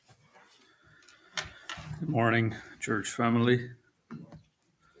Good morning, church family.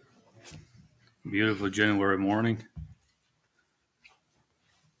 Beautiful January morning.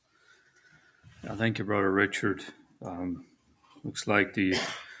 Thank you, Brother Richard. Looks like the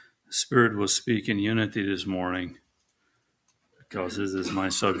Spirit was speaking unity this morning because this is my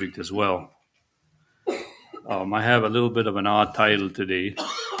subject as well. I have a little bit of an odd title today.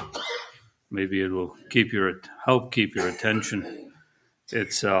 Maybe it will help keep your attention.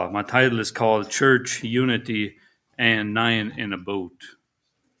 It's my title is called Church Unity and Nine in a Boat.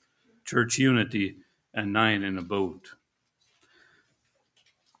 Church Unity and Nine in a Boat.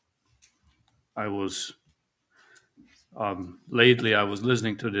 Lately I was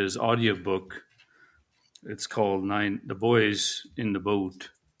listening to this audiobook. It's called The Boys in the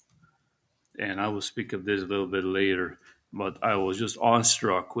Boat. And I will speak of this a little bit later. But I was just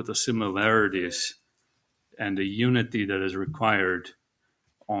awestruck with the similarities and the unity that is required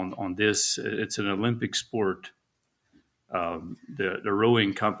on this. It's an Olympic sport, the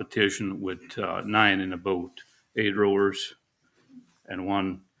rowing competition with 9 in a boat, 8 rowers and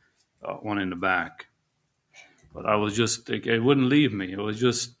one in the back. But I was just, it wouldn't leave me. It was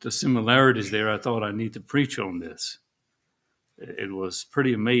just the similarities there. I thought I need to preach on this. It was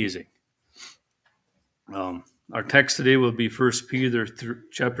pretty amazing. Our text today will be 1 Peter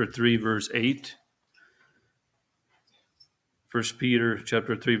chapter 3, verse 8. 1 Peter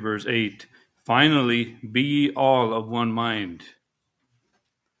chapter 3, verse 8. Finally, be ye all of one mind.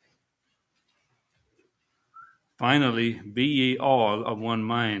 Finally, be ye all of one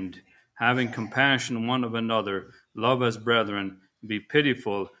mind, having compassion one of another, love as brethren, be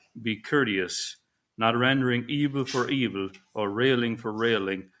pitiful, be courteous, not rendering evil for evil, or railing for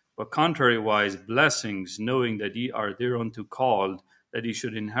railing, but contrariwise blessings, knowing that ye are thereunto called, that ye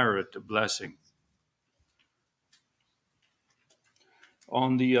should inherit a blessing.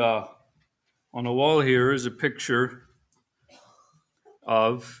 On the wall here is a picture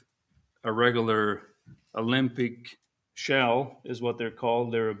of a regular Olympic shell, is what they're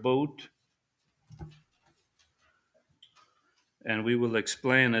called. They're a boat. And we will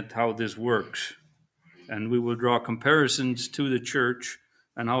explain how this works. And we will draw comparisons to the church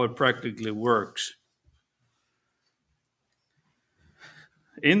and how it practically works.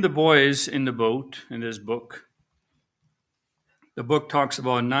 In The Boys in the Boat, in this book, the book talks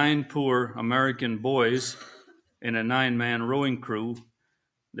about 9 poor American boys in a 9-man rowing crew.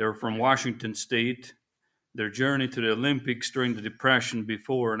 They're from Washington State. Their journey to the Olympics during the Depression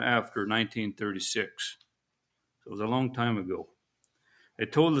before and after 1936. So it was a long time ago.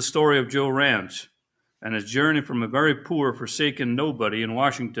 It told the story of Joe Rance and his journey from a very poor, forsaken nobody in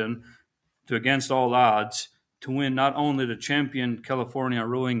Washington to, against all odds, to win not only the champion California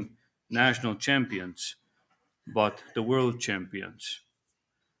rowing national champions, but the world champions,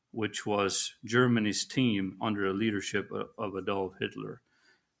 which was Germany's team under the leadership of Adolf Hitler.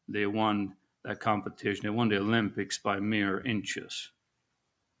 They won that competition. They won the Olympics by mere inches.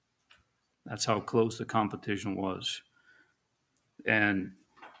 That's how close the competition was. And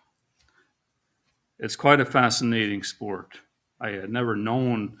it's quite a fascinating sport. I had never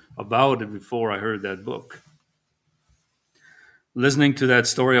known about it before I heard that book. Listening to that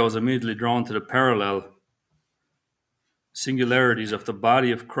story, I was immediately drawn to the parallel singularities of the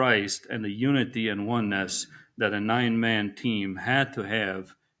body of Christ and the unity and oneness that a 9-man team had to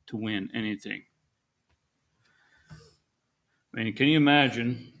have to win anything. I mean, can you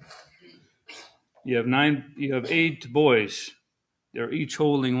imagine? You have 8 boys. They're each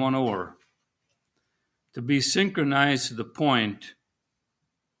holding one oar. To be synchronized to the point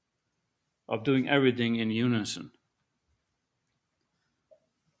of doing everything in unison.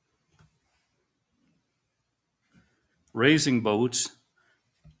 Racing boats,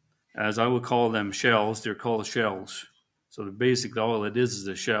 as I would call them shells, they're called shells. So basically all it is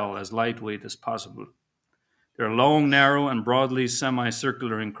a shell, as lightweight as possible. They're long, narrow, and broadly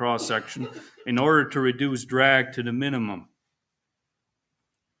semicircular in cross-section in order to reduce drag to the minimum.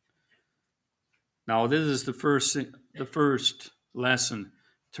 Now, this is the first lesson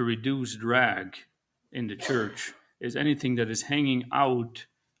to reduce drag in the church, is anything that is hanging out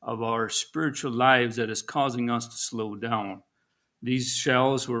of our spiritual lives that is causing us to slow down. These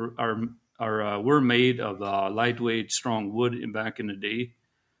shells were made of lightweight, strong wood back in the day.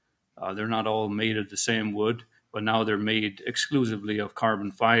 They're not all made of the same wood, but now they're made exclusively of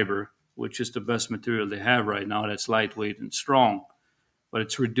carbon fiber, which is the best material they have right now. That's lightweight and strong. But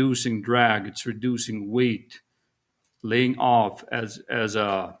it's reducing drag, it's reducing weight, laying off as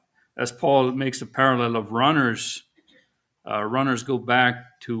Paul makes a parallel of runners. Runners go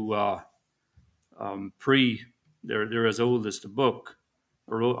back to they're as old as the book,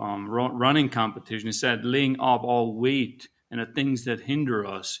 running competition. He said, laying off all weight and the things that hinder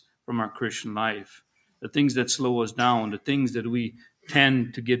us from our Christian life, the things that slow us down, the things that we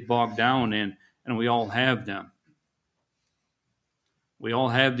tend to get bogged down in, and we all have them. We all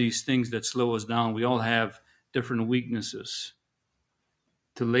have these things that slow us down. We all have different weaknesses.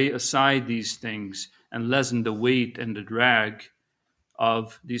 To lay aside these things and lessen the weight and the drag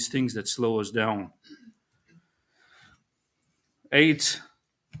of these things that slow us down. 8,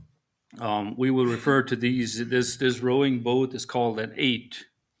 we will refer to these. This rowing boat is called an 8.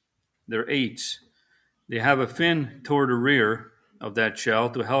 They're 8s. They have a fin toward the rear of that shell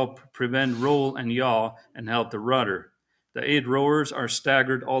to help prevent roll and yaw and help the rudder. The 8 rowers are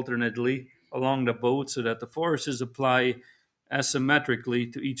staggered alternately along the boat so that the forces apply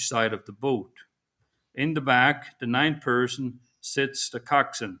asymmetrically to each side of the boat. In the back, the 9th person sits the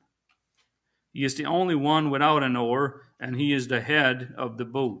coxswain. He is the only one without an oar, and he is the head of the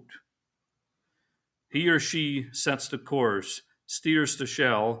boat. He or she sets the course, steers the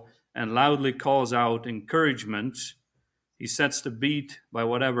shell, and loudly calls out encouragements. He sets the beat by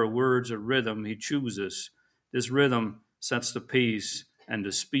whatever words or rhythm he chooses. This rhythm sets the pace and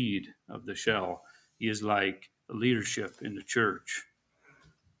the speed of the shell. He is like the leadership in the church.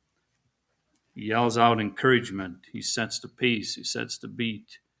 He yells out encouragement. He sets the pace. He sets the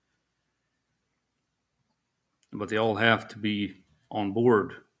beat. But they all have to be on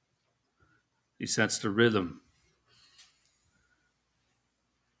board. He sets the rhythm.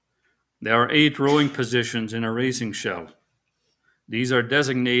 There are 8 rowing positions in a racing shell. These are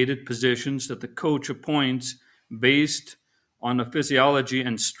designated positions that the coach appoints based on the physiology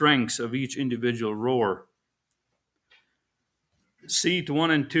and strengths of each individual rower. Seat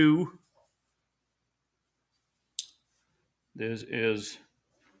 1 and 2, there's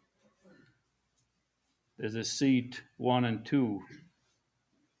a seat 1 and 2,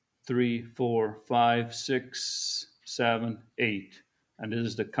 3, 4, 5, 6, 7, 8, and this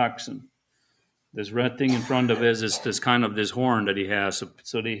is the coxswain. This red thing in front of it is this kind of this horn that he has,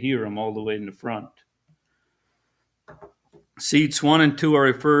 so they hear him all the way in the front. Seats 1 and 2 are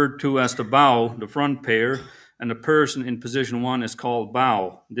referred to as the bow, the front pair, and the person in position 1 is called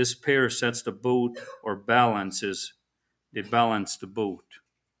bow. This pair sets the boat or balances. They balance the boat.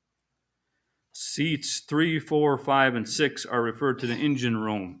 Seats 3, 4, 5, and 6 are referred to the engine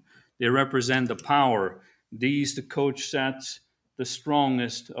room. They represent the power. These the coach sets the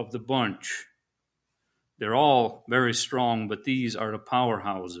strongest of the bunch. They're all very strong, but these are the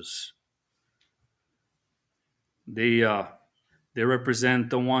powerhouses. They represent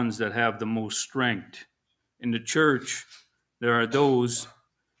the ones that have the most strength. In the church, there are those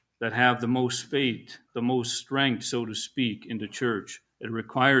that have the most faith, the most strength, so to speak, in the church. It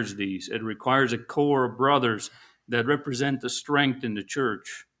requires these. It requires a core of brothers that represent the strength in the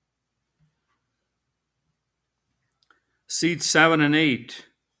church. Seats 7 and 8.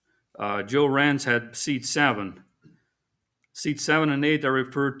 Joe Rance had seat 7. Seats 7 and 8 are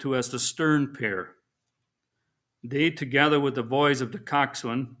referred to as the stern pair. They, together with the boys of the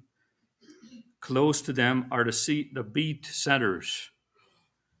coxswain, close to them are the beat setters.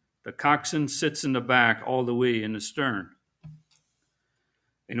 The coxswain sits in the back all the way in the stern.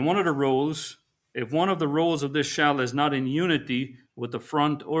 In one of the rows, if one of the rows of this shell is not in unity with the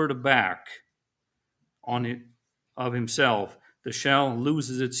front or the back on it of himself, the shell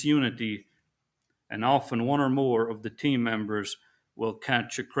loses its unity, and often one or more of the team members will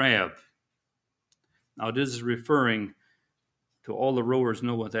catch a crab. Now, this is referring to all the rowers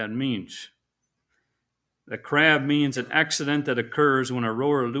know what that means. The crab means an accident that occurs when a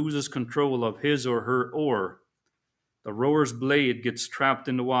rower loses control of his or her oar. The rower's blade gets trapped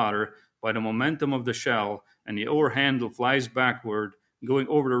in the water by the momentum of the shell, and the oar handle flies backward, going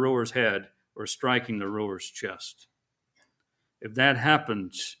over the rower's head or striking the rower's chest. If that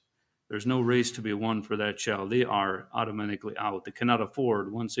happens, there's no race to be won for that shell. They are automatically out. They cannot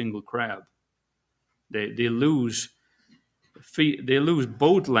afford one single crab. They lose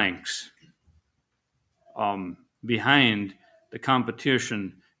boat lengths behind the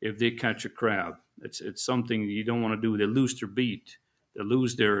competition if they catch a crab. It's something you don't want to do. They lose their beat. They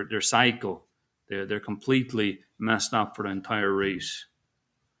lose their cycle. They're completely messed up for the entire race.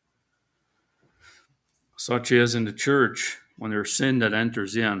 Such as in the church, when there's sin that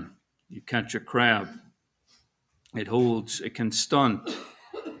enters in, you catch a crab. It can stunt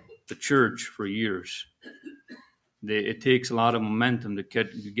the church for years. It takes a lot of momentum to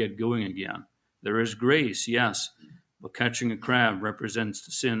get going again. There is grace, yes, but catching a crab represents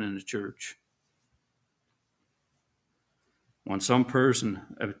the sin in the church. When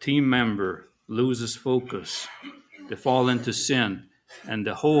a team member, loses focus, they fall into sin, and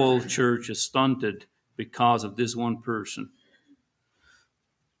the whole church is stunted because of this one person.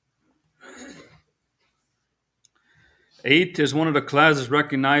 8 is one of the classes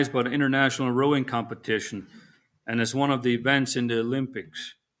recognized by the International Rowing Competition and is one of the events in the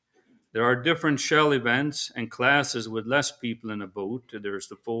Olympics. There are different shell events and classes with less people in a boat. There's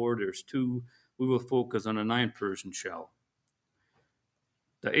the 4, there's 2. We will focus on a 9-person shell.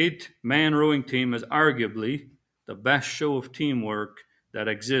 The 8-man rowing team is arguably the best show of teamwork that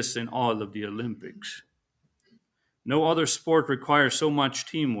exists in all of the Olympics. No other sport requires so much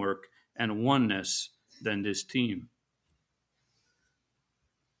teamwork and oneness than this team.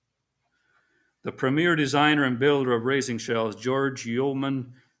 The premier designer and builder of racing shells, George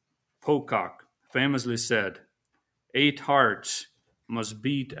Yeoman Pocock, famously said, 8 hearts must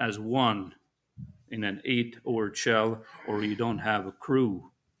beat as one in an 8-oared shell, or you don't have a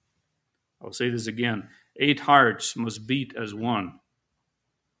crew. I'll say this again. 8 hearts must beat as one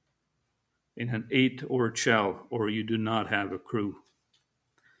in an 8-oared shell, or you do not have a crew.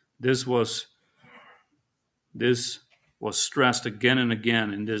 This was stressed again and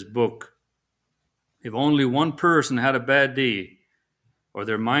again in this book. If only one person had a bad day, or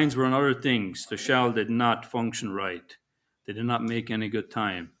their minds were on other things, the shell did not function right. They did not make any good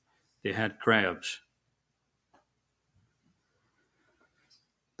time. They had crabs.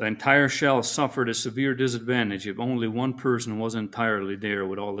 The entire shell suffered a severe disadvantage if only one person was entirely there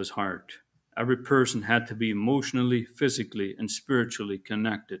with all his heart. Every person had to be emotionally, physically, and spiritually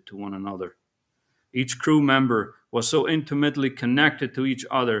connected to one another. Each crew member was so intimately connected to each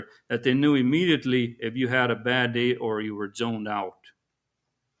other that they knew immediately if you had a bad day or you were zoned out.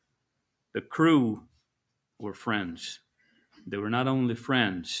 The crew were friends. They were not only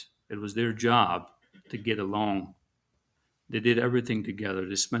friends, it was their job to get along. They did everything together.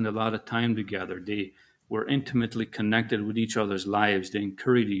 They spent a lot of time together. They were intimately connected with each other's lives. They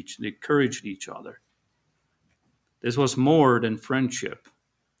encouraged each other. This was more than friendship.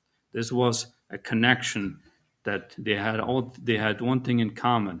 This was a connection that they had one thing in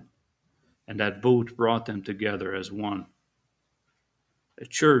common, and that boat brought them together as one. A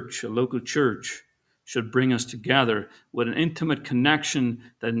local church, should bring us together with an intimate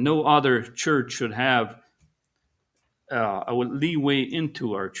connection that no other church should have a leeway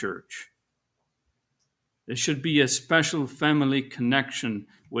into our church. There should be a special family connection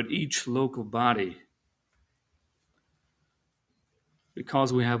with each local body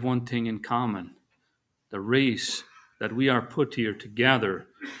because we have one thing in common. The race that we are put here together,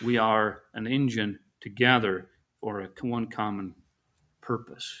 we are an engine together for one common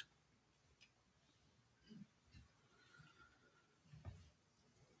purpose.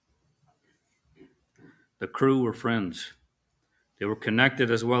 The crew were friends. They were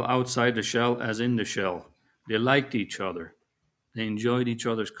connected as well outside the shell as in the shell. They liked each other. They enjoyed each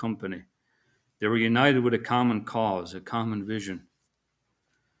other's company. They were united with a common cause, a common vision.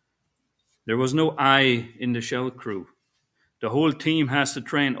 There was no I in the shell crew. The whole team has to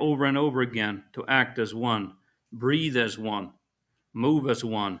train over and over again to act as one, breathe as one, move as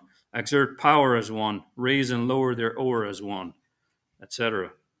one, exert power as one, raise and lower their oar as one,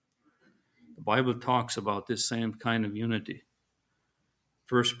 etc. The Bible talks about this same kind of unity.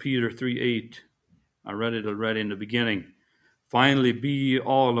 1 Peter 3:8, I read it already in the beginning. Finally, be ye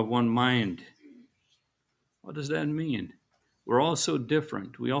all of one mind. What does that mean? We're all so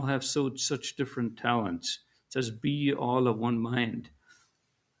different. We all have such different talents. It says, be ye all of one mind.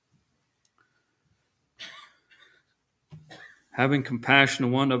 Having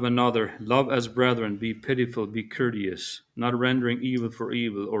compassion one of another, love as brethren, be pitiful, be courteous, not rendering evil for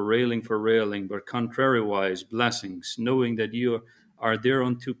evil or railing for railing, but contrariwise blessings, knowing that you are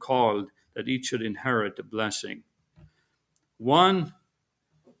thereunto called, that each should inherit the blessing. One,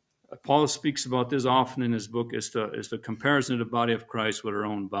 Paul speaks about this often in his book, is the comparison of the body of Christ with our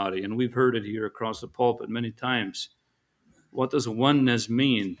own body. And we've heard it here across the pulpit many times. What does oneness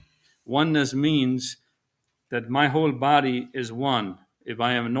mean? Oneness means that my whole body is one. If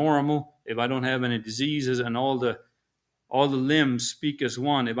I am normal, if I don't have any diseases, and all the limbs speak as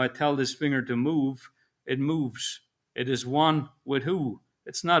one, if I tell this finger to move, it moves. It is one with who?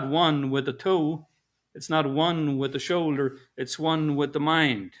 It's not one with the toe. It's not one with the shoulder. It's one with the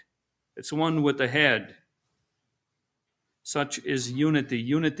mind. It's one with the head. Such is unity.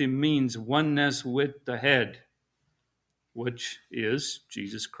 Unity means oneness with the head, which is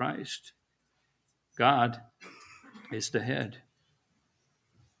Jesus Christ. God is the head.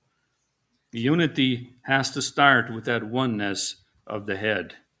 Unity has to start with that oneness of the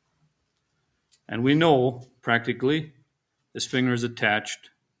head. And we know, practically, this finger is attached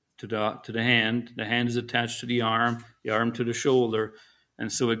to the hand. The hand is attached to the arm to the shoulder,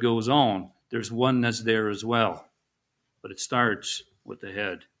 and so it goes on. There's oneness there as well, but it starts with the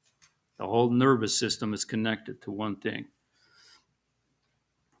head. The whole nervous system is connected to one thing.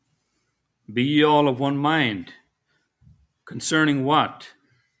 Be ye all of one mind. Concerning what?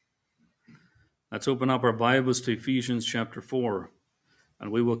 Let's open up our Bibles to Ephesians chapter 4,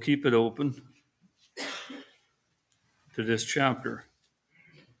 and we will keep it open to this chapter.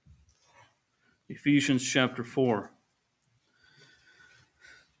 Ephesians chapter 4,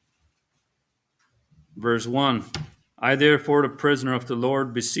 verse 1. I therefore, the prisoner of the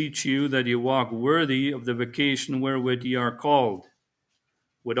Lord, beseech you that you walk worthy of the vocation wherewith ye are called,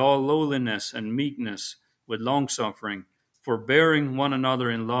 with all lowliness and meekness, with longsuffering, forbearing one another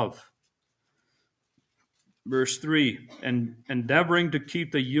in love. Verse 3, and endeavoring to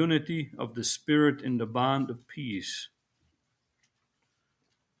keep the unity of the Spirit in the bond of peace.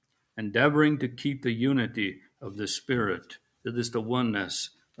 Endeavoring to keep the unity of the Spirit. That is the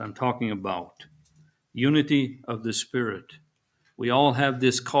oneness that I'm talking about. Unity of the Spirit. We all have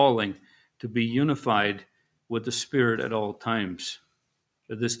this calling to be unified with the Spirit at all times.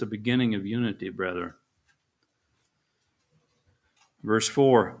 That is the beginning of unity, brethren. Verse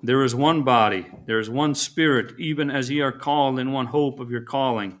 4, there is one body, there is one Spirit, even as ye are called in one hope of your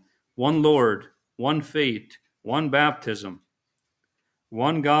calling, one Lord, one faith, one baptism,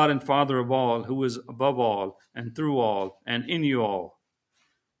 one God and Father of all, who is above all, and through all, and in you all.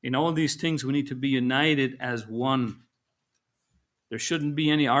 In all these things, we need to be united as one. There shouldn't be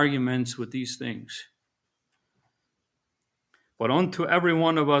any arguments with these things. But unto every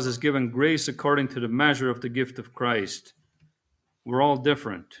one of us is given grace according to the measure of the gift of Christ. We're all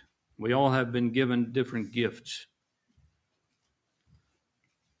different. We all have been given different gifts.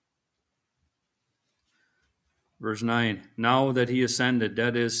 Verse 9, now that he ascended,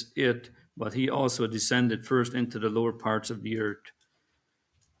 that is it, but he also descended first into the lower parts of the earth.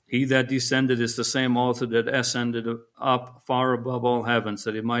 He that descended is the same also that ascended up far above all heavens,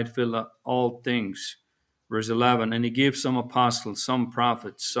 that he might fill up all things. Verse 11, and he gave some apostles, some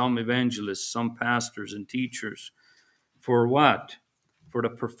prophets, some evangelists, some pastors and teachers. For what? For the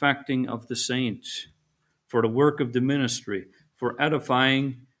perfecting of the saints, for the work of the ministry, for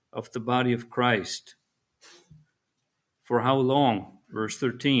edifying of the body of Christ. For how long? Verse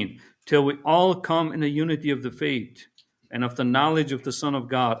 13, till we all come in the unity of the faith and of the knowledge of the Son of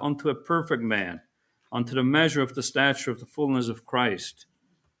God, unto a perfect man, unto the measure of the stature of the fullness of Christ,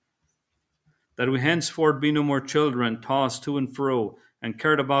 that we henceforth be no more children, tossed to and fro, and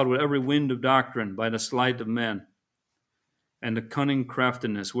carried about with every wind of doctrine by the sleight of men, and the cunning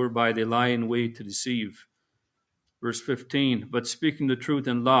craftiness whereby they lie in wait to deceive. Verse 15, but speaking the truth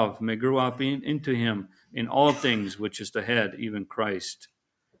in love, may grow up into him in all things, which is the head, even Christ,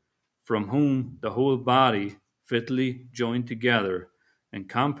 from whom the whole body, fitly joined together, and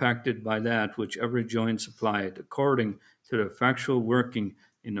compacted by that which every joint supplieth, according to the effectual working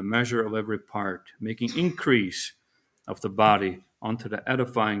in the measure of every part, making increase of the body unto the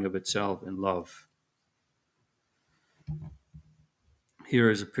edifying of itself in love. Here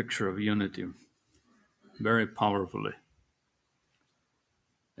is a picture of unity, very powerfully.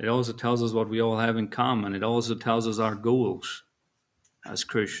 It also tells us what we all have in common. It also tells us our goals as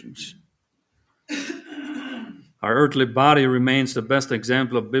Christians. Our earthly body remains the best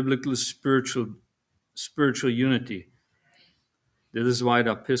example of biblical spiritual unity. This is why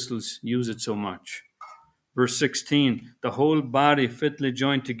the epistles use it so much. Verse 16, the whole body fitly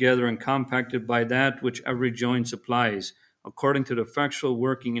joined together and compacted by that which every joint supplies, according to the effectual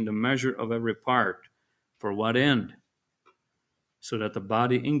working in the measure of every part. For what end? So that the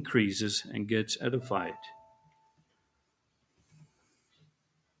body increases and gets edified.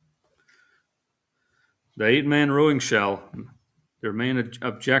 The 8-man rowing shell, their main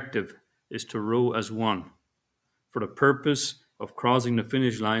objective is to row as one, for the purpose of crossing the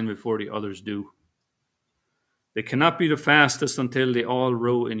finish line before the others do. They cannot be the fastest until they all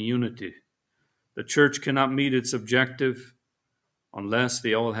row in unity. The church cannot meet its objective unless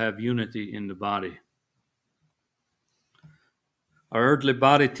they all have unity in the body. Our earthly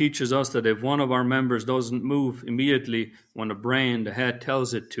body teaches us that if one of our members doesn't move immediately when the brain, the head,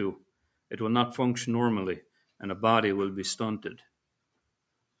 tells it to, it will not function normally, and the body will be stunted.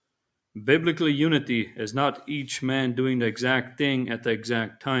 Biblical unity is not each man doing the exact thing at the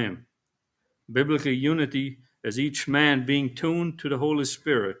exact time. Biblical unity is each man being tuned to the Holy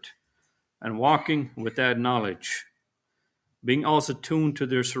Spirit and walking with that knowledge, being also tuned to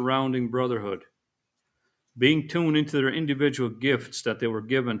their surrounding brotherhood, being tuned into their individual gifts that they were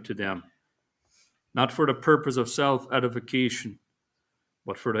given to them, not for the purpose of self-edification,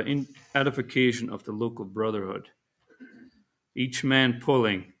 but for the edification of the local brotherhood. Each man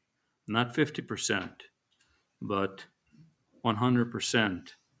pulling, not 50%, but 100%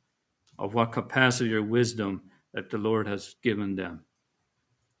 of what capacity or wisdom that the Lord has given them.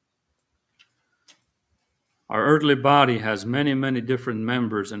 Our earthly body has many, many different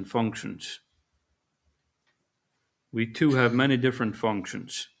members and functions. We too have many different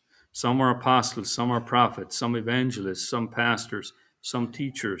functions. Some are apostles, some are prophets, some evangelists, some pastors, some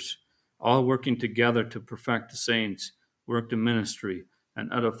teachers, all working together to perfect the saints, work the ministry,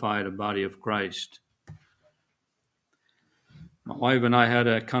 and edify the body of Christ. My wife and I had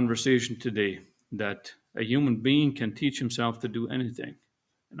a conversation today that a human being can teach himself to do anything.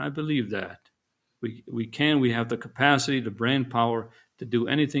 And I believe that. We have the capacity, the brain power to do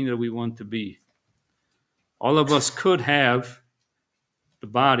anything that we want to be. All of us could have the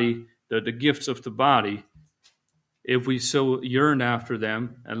body, the gifts of the body. If we so yearned after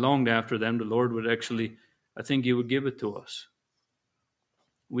them and longed after them, the Lord would actually, I think He would give it to us.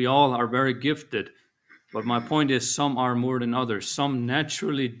 We all are very gifted, but my point is some are more than others. Some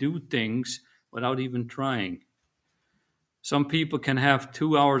naturally do things without even trying. Some people can have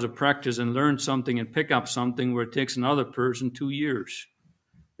 2 hours of practice and learn something and pick up something where it takes another person 2 years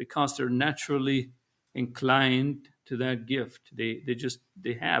because they're naturally inclined to that gift. They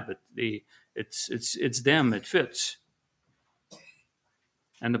have it. It's them. It fits.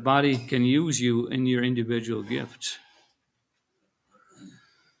 And the body can use you in your individual gifts.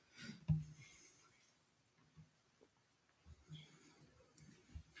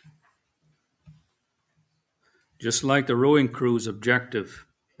 Just like the rowing crew's objective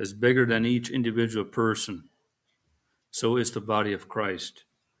is bigger than each individual person, so is the body of Christ.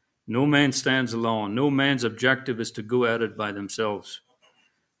 No man stands alone. No man's objective is to go at it by themselves.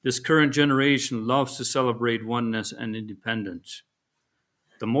 This current generation loves to celebrate oneness and independence.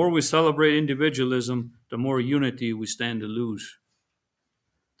 The more we celebrate individualism, the more unity we stand to lose.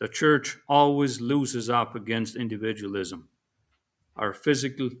 The church always loses up against individualism. Our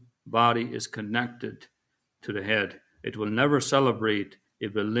physical body is connected to the head. It will never celebrate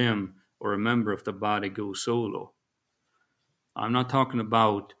if a limb or a member of the body goes solo. I'm not talking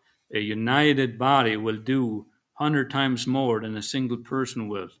about a united body will do 100 times more than a single person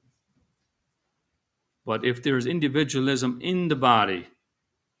will. But if there's individualism in the body,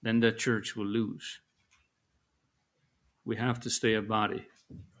 then the church will lose. We have to stay a body.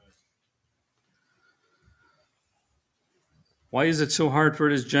 Why is it so hard for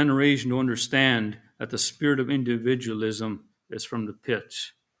this generation to understand that the spirit of individualism is from the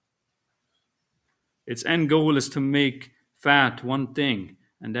pits? Its end goal is to make fat one thing,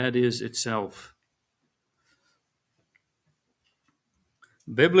 and that is itself.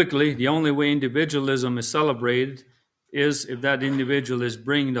 Biblically, the only way individualism is celebrated is if that individual is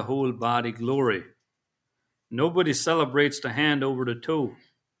bringing the whole body glory. Nobody celebrates the hand over the toe.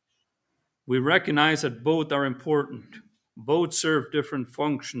 We recognize that both are important. Both serve different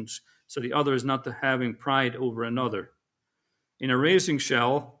functions, so the other is not having pride over another. In a racing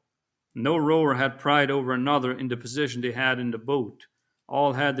shell, no rower had pride over another in the position they had in the boat.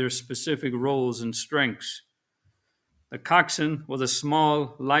 All had their specific roles and strengths. The coxswain was a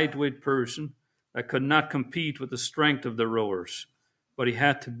small, lightweight person that could not compete with the strength of the rowers, but he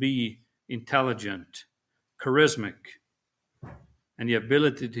had to be intelligent, charismatic, and the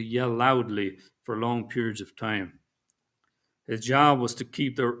ability to yell loudly for long periods of time. His job was to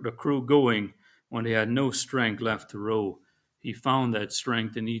keep the crew going when they had no strength left to row. He found that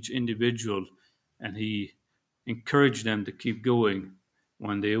strength in each individual, and he encouraged them to keep going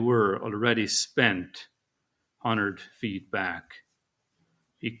when they were already spent 100 feet back.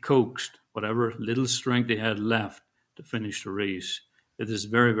 He coaxed whatever little strength they had left to finish the race. It is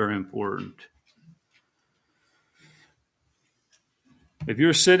very, very important. If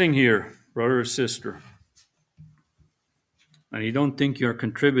you're sitting here, brother or sister, and you don't think you're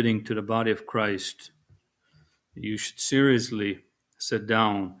contributing to the body of Christ, you should seriously sit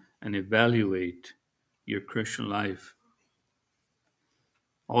down and evaluate your Christian life.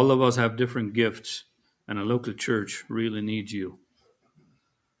 All of us have different gifts, and a local church really needs you.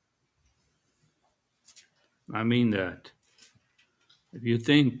 I mean that. If you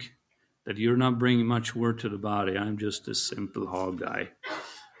think that you're not bringing much word to the body, I'm just a simple hog guy.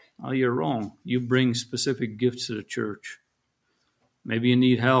 Oh, you're wrong. You bring specific gifts to the church. Maybe you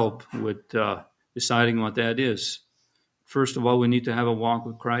need help with deciding what that is. First of all, we need to have a walk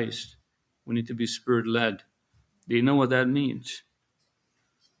with Christ. We need to be Spirit-led. Do you know what that means?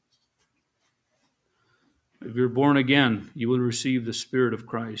 If you're born again, you will receive the Spirit of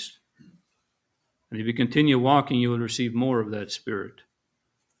Christ. And if you continue walking, you will receive more of that Spirit.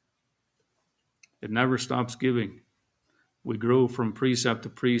 It never stops giving. We grow from precept to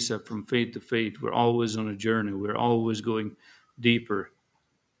precept, from faith to faith. We're always on a journey. We're always going deeper.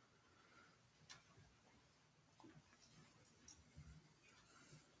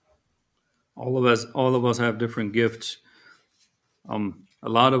 All of us have different gifts. A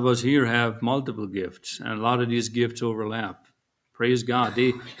lot of us here have multiple gifts, and a lot of these gifts overlap. Praise God.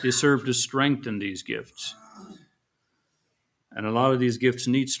 They serve to strengthen these gifts. And a lot of these gifts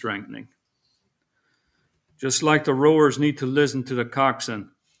need strengthening. Just like the rowers need to listen to the coxswain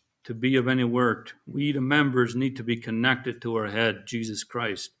to be of any work, we, the members, need to be connected to our head, Jesus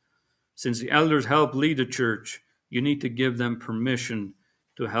Christ. Since the elders help lead the church, you need to give them permission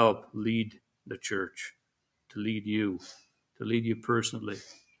to help lead the church, to lead you personally.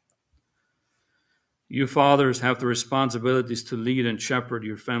 You fathers have the responsibilities to lead and shepherd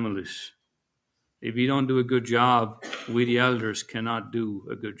your families. If you don't do a good job, we the elders cannot do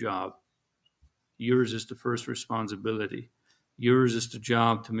a good job. Yours is the first responsibility. Yours is the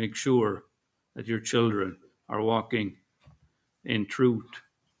job to make sure that your children are walking in truth.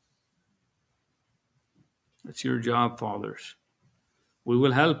 It's your job, fathers. We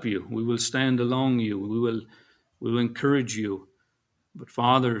will help you. We will stand along you. We will encourage you. But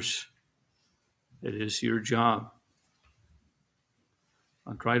fathers, it is your job.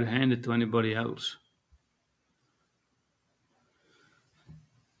 Don't try to hand it to anybody else.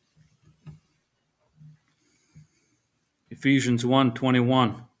 Ephesians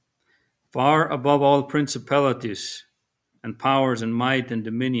 1:21. Far above all principalities and powers and might and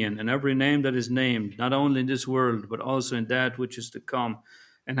dominion, and every name that is named, not only in this world, but also in that which is to come,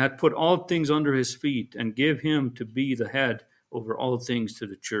 and had put all things under his feet, and gave him to be the head over all things to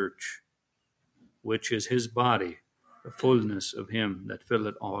the church, which is his body, the fullness of him that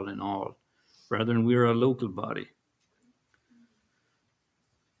filleth all in all. Brethren, we are a local body.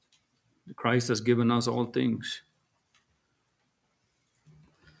 Christ has given us all things.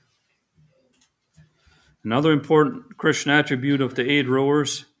 Another important Christian attribute of the 8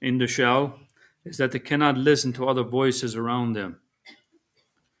 rowers in the shell is that they cannot listen to other voices around them.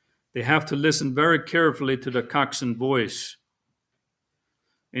 They have to listen very carefully to the coxswain's voice.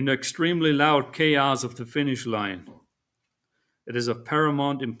 In the extremely loud chaos of the finish line, it is of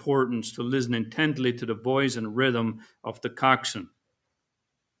paramount importance to listen intently to the voice and rhythm of the coxswain.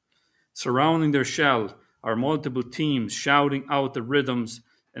 Surrounding their shell are multiple teams shouting out the rhythms,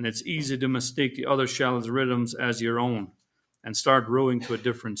 and it's easy to mistake the other shell's rhythms as your own and start rowing to a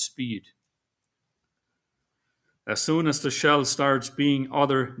different speed. As soon as the shell starts being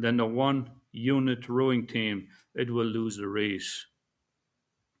other than the one unit rowing team, it will lose the race.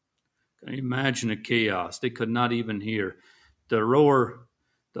 Can you imagine the chaos? They could not even hear. The rower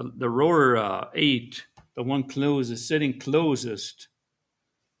 8, the one sitting closest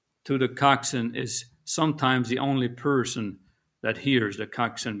to the coxswain, is sometimes the only person that hears the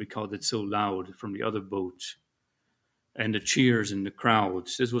coxswain because it's so loud from the other boats and the cheers in the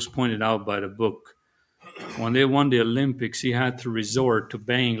crowds. This was pointed out by the book. When they won the Olympics, he had to resort to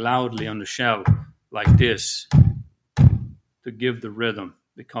banging loudly on the shell like this to give the rhythm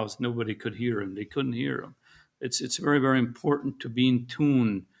because nobody could hear him. They couldn't hear him. It's very, very important to be in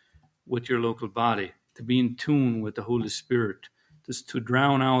tune with your local body, to be in tune with the Holy Spirit, just to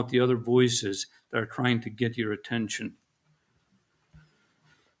drown out the other voices that are trying to get your attention.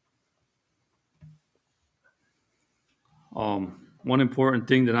 One important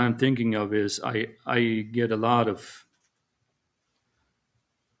thing that I'm thinking of is I get a lot of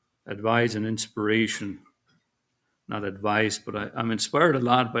advice and inspiration. Not advice, but I'm inspired a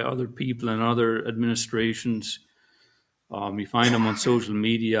lot by other people and other administrations. You find them on social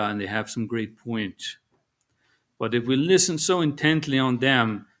media and they have some great points. But if we listen so intently on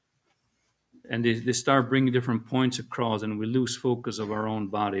them and they start bringing different points across, and we lose focus of our own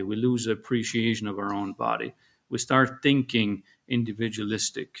body, we lose appreciation of our own body. We start thinking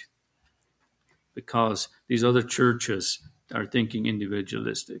individualistic because these other churches are thinking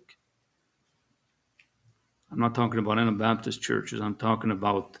individualistic. I'm not talking about Anabaptist churches. I'm talking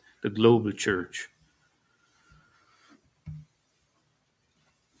about the global church.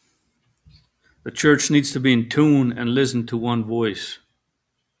 The church needs to be in tune and listen to one voice.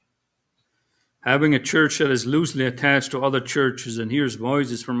 Having a church that is loosely attached to other churches and hears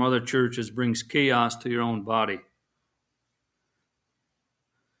voices from other churches brings chaos to your own body.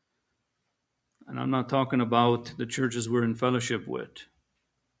 And I'm not talking about the churches we're in fellowship with.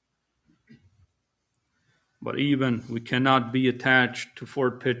 But even we cannot be attached to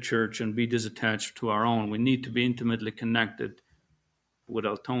Fort Pitt Church and be disattached to our own. We need to be intimately connected with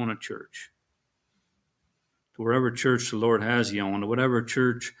Altona Church. To wherever church the Lord has you on, whatever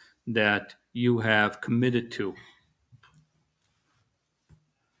church that you have committed to.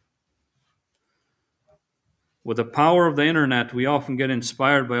 With the power of the internet, we often get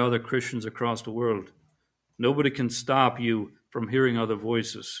inspired by other Christians across the world. Nobody can stop you from hearing other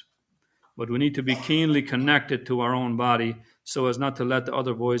voices, but we need to be keenly connected to our own body so as not to let the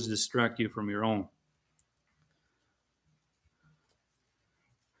other voice distract you from your own.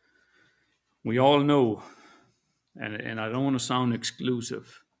 We all know, and I don't want to sound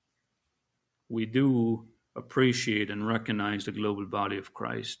exclusive, we do appreciate and recognize the global body of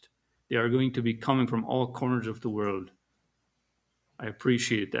Christ. They are going to be coming from all corners of the world. I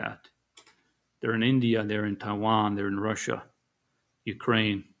appreciate that. They're in India, they're in Taiwan, they're in Russia,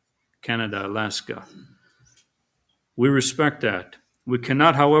 Ukraine, Canada, Alaska. We respect that. We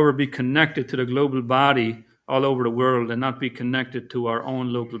cannot, however, be connected to the global body all over the world and not be connected to our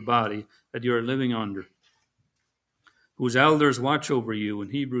own local body that you are living under, whose elders watch over you in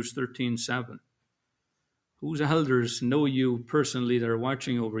Hebrews 13:7. Whose elders know you personally that are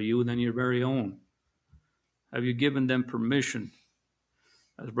watching over you than your very own? Have you given them permission,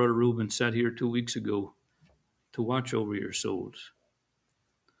 as Brother Reuben said here 2 weeks ago, to watch over your souls?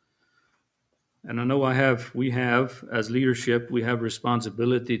 And I know we have, as leadership, we have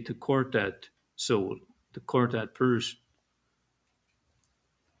responsibility to court that soul, to court that person.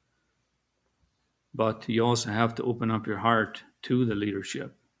 But you also have to open up your heart to the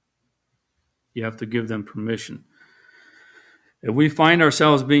leadership. You have to give them permission. If we find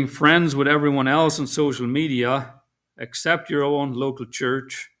ourselves being friends with everyone else on social media, except your own local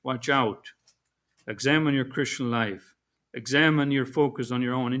church, watch out. Examine your Christian life. Examine your focus on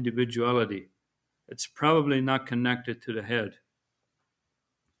your own individuality. It's probably not connected to the head.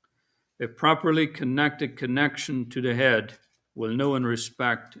 A properly connected connection to the head will know and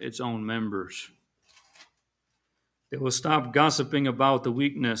respect its own members. They will stop gossiping about the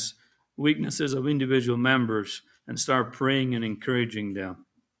weaknesses of individual members and start praying and encouraging them.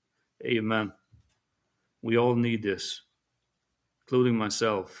 Amen. We all need this, including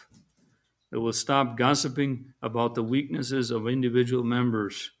myself. They will stop gossiping about the weaknesses of individual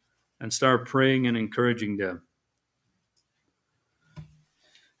members and start praying and encouraging them.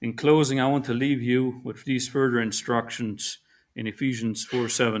 In closing, I want to leave you with these further instructions in Ephesians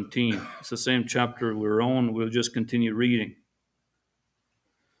 4:17. It's the same chapter we're on. We'll just continue reading.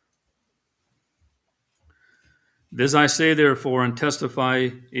 This I say, therefore, and testify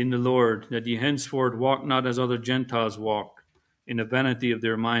in the Lord, that ye henceforth walk not as other Gentiles walk, in the vanity of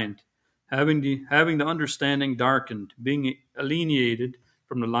their mind, having the understanding darkened, being alienated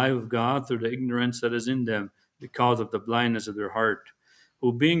from the life of God through the ignorance that is in them, because of the blindness of their heart,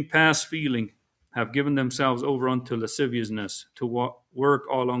 who being past feeling have given themselves over unto lasciviousness, to work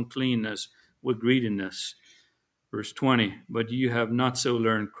all uncleanness with greediness. Verse 20, but ye have not so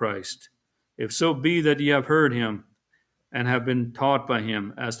learned Christ. If so be that ye have heard him, and have been taught by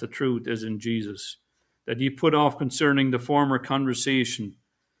him, as the truth is in Jesus, that ye put off concerning the former conversation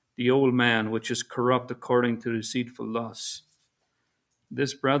the old man, which is corrupt according to deceitful lusts.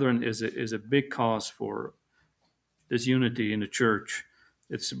 This, brethren, is a big cause for disunity in the church.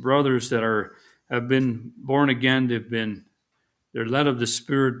 It's brothers that have been born again. They're led of the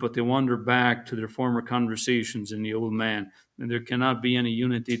Spirit, but they wander back to their former conversations in the old man, and there cannot be any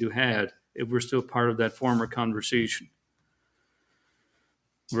unity to have if we're still part of that former conversation.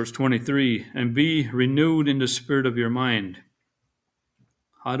 Verse 23, and be renewed in the spirit of your mind.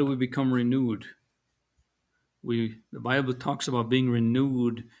 How do we become renewed? The Bible talks about being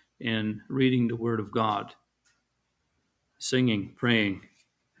renewed in reading the Word of God, singing, praying.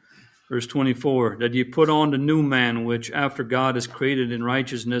 Verse 24, that ye put on the new man, which after God is created in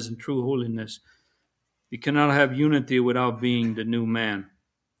righteousness and true holiness. You cannot have unity without being the new man.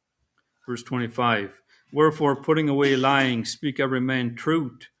 Verse 25, wherefore putting away lying, speak every man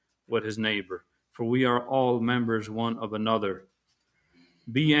truth with his neighbor, for we are all members one of another.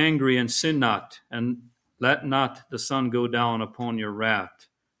 Be angry and sin not, and let not the sun go down upon your wrath,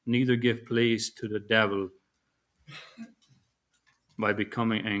 neither give place to the devil by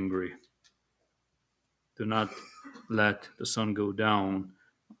becoming angry. Do not let the sun go down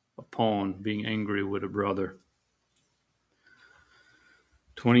upon being angry with a brother.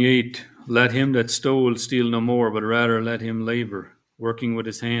 28, let him that stole steal no more, but rather let him labor, working with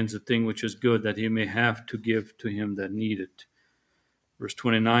his hands the thing which is good, that he may have to give to him that needeth. Verse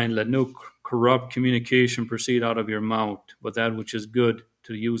 29, let no corrupt communication proceed out of your mouth, but that which is good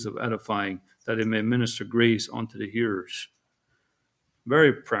to the use of edifying, that it may minister grace unto the hearers.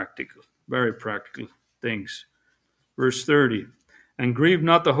 Very practical things. Verse 30, and grieve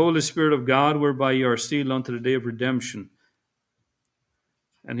not the Holy Spirit of God, whereby ye are sealed unto the day of redemption.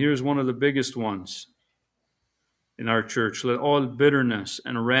 And here's one of the biggest ones in our church. Let all bitterness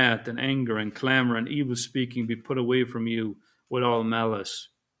and wrath and anger and clamor and evil speaking be put away from you with all malice.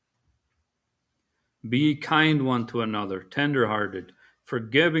 Be kind one to another, tender-hearted,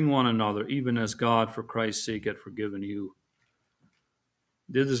 forgiving one another, even as God, for Christ's sake, hath forgiven you.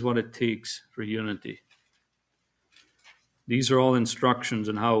 This is what it takes for unity. These are all instructions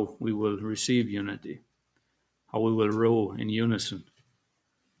on how we will receive unity, how we will row in unison.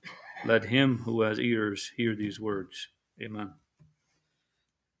 Let him who has ears hear these words. Amen.